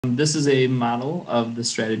This is a model of the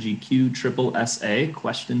strategy QSSSA,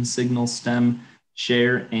 question, signal, STEM,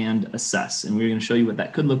 share, and assess. And we're going to show you what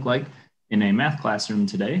that could look like in a math classroom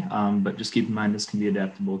today. But just keep in mind, this can be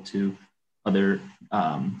adaptable to other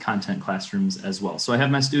content classrooms as well. So I have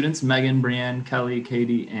my students, Megan, Brianne, Kelly,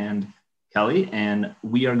 Katie, and Kelly, and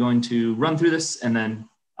we are going to run through this and then,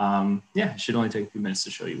 yeah, it should only take a few minutes to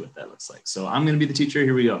show you what that looks like. So I'm going to be the teacher.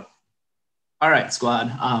 Here we go. All right,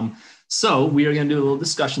 squad. So we are going to do a little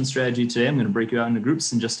discussion strategy today. I'm going to break you out into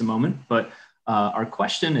groups in just a moment. But our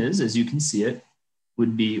question is, as you can see it,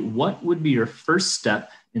 would be, what would be your first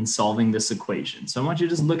step in solving this equation? So I want you to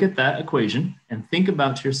just look at that equation and think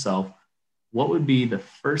about to yourself, what would be the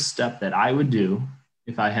first step that I would do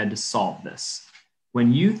if I had to solve this?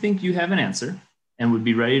 When you think you have an answer and would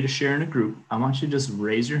be ready to share in a group, I want you to just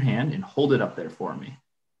raise your hand and hold it up there for me.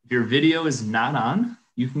 If your video is not on,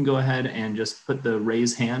 you can go ahead and just put the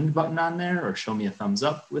raise hand button on there or show me a thumbs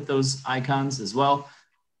up with those icons as well.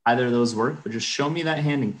 Either of those work, but just show me that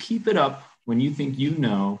hand and keep it up when you think you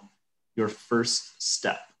know your first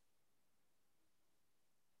step.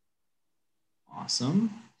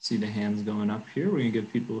 Awesome. See the hands going up here. We're going to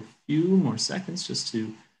give people a few more seconds just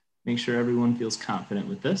to make sure everyone feels confident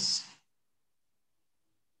with this.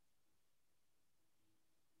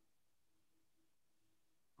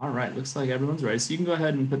 All right, looks like everyone's ready. So you can go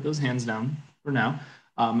ahead and put those hands down for now.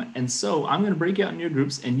 And so I'm going to break you out in your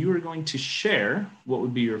groups and you are going to share what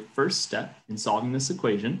would be your first step in solving this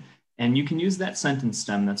equation. And you can use that sentence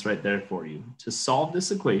stem that's right there for you. To solve this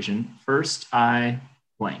equation, first I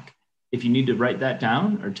blank. If you need to write that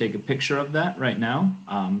down or take a picture of that right now,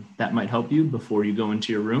 that might help you before you go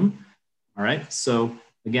into your room. All right, so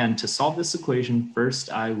again, to solve this equation,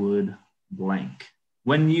 first I would blank.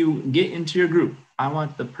 When you get into your group, I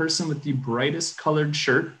want the person with the brightest colored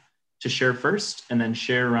shirt to share first and then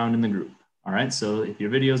share around in the group. All right, so if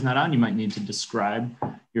your video is not on, you might need to describe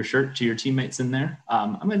your shirt to your teammates in there.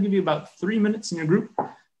 I'm gonna give you about 3 minutes in your group.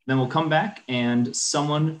 Then we'll come back and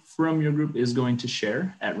someone from your group is going to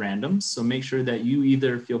share at random. So make sure that you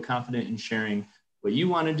either feel confident in sharing what you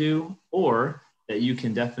want to do or that you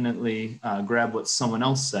can definitely grab what someone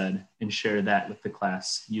else said and share that with the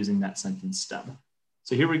class using that sentence stem.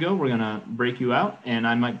 So here we go. We're going to break you out and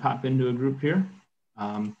I might pop into a group here.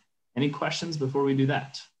 Any questions before we do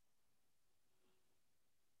that?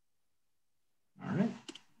 All right.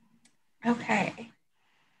 Okay.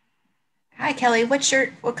 Hi, Kelly. What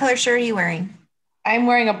color shirt are you wearing? I'm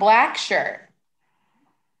wearing a black shirt.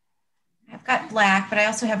 I've got black, but I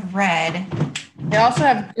also have red. I also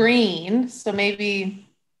have green, so maybe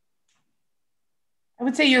I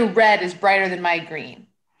would say your red is brighter than my green.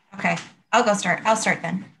 Okay, I'll start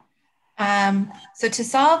then. So to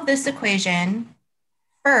solve this equation,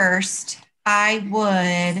 first I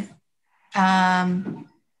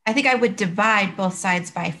think I would divide both sides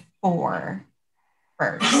by 4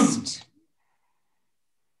 first.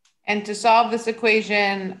 And to solve this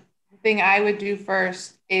equation, the thing I would do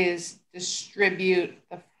first is distribute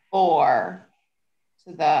the 4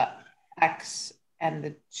 to the x and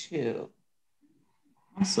the 2.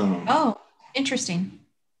 Awesome. Oh, interesting.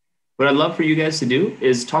 What I'd love for you guys to do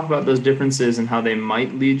is talk about those differences and how they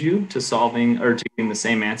might lead you to solving or to getting the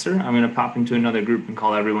same answer. I'm going to pop into another group and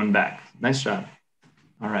call everyone back. Nice job.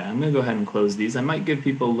 All right, I'm going to go ahead and close these. I might give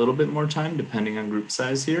people a little bit more time depending on group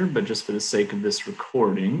size here, but just for the sake of this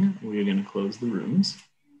recording, we're going to close the rooms.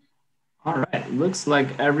 All right, looks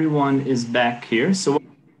like everyone is back here. So what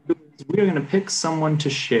we're going to pick someone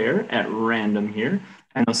to share at random here.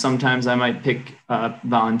 I know sometimes I might pick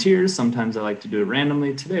volunteers. Sometimes I like to do it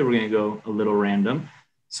randomly. Today, we're going to go a little random.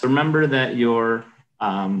 So remember that your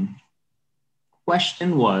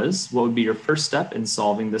question was, what would be your first step in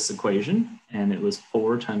solving this equation? And it was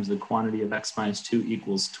 4 times the quantity of x minus 2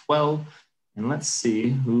 equals 12. And let's see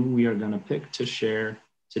who we are going to pick to share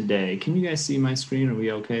today. Can you guys see my screen? Are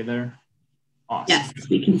we okay there? Awesome. Yes,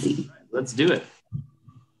 we can see. Right, let's do it.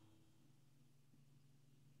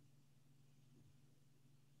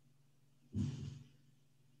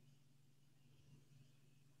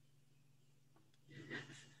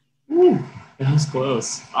 Ooh, that was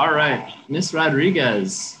close. All right, Miss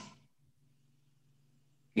Rodriguez.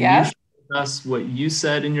 Yes. Can you share with us what you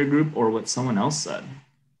said in your group or what someone else said?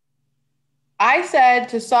 I said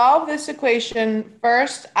to solve this equation,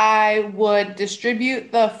 first I would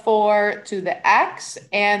distribute the 4 to the x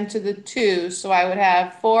and to the 2. So I would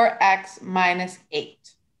have 4x minus 8.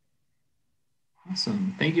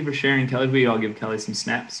 Awesome. Thank you for sharing, Kelly. We all give Kelly some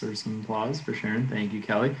snaps or some applause for sharing. Thank you,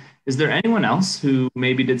 Kelly. Is there anyone else who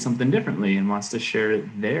maybe did something differently and wants to share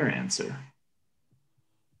their answer?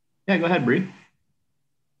 Yeah, go ahead, Bree.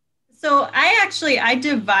 So I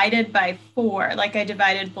divided by 4, like I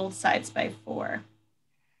divided both sides by 4.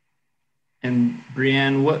 And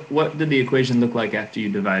Brianne, what did the equation look like after you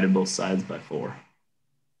divided both sides by 4?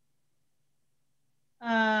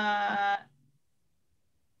 I'm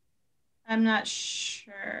not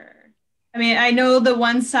sure. I mean, I know the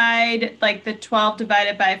one side, like the 12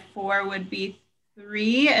 divided by 4 would be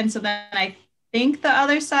 3. And so then I think the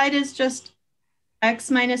other side is just x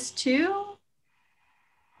minus 2.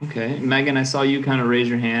 Okay. Megan, I saw you kind of raise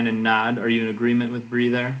your hand and nod. Are you in agreement with Bree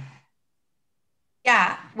there?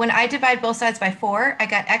 Yeah, when I divide both sides by 4, I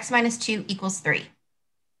got x minus 2 equals 3.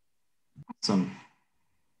 Awesome.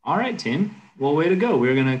 All right, team. Well, way to go.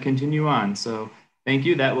 We're going to continue on. So thank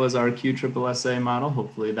you. That was our QSSSA model.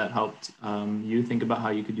 Hopefully that helped you think about how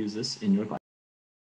you could use this in your class.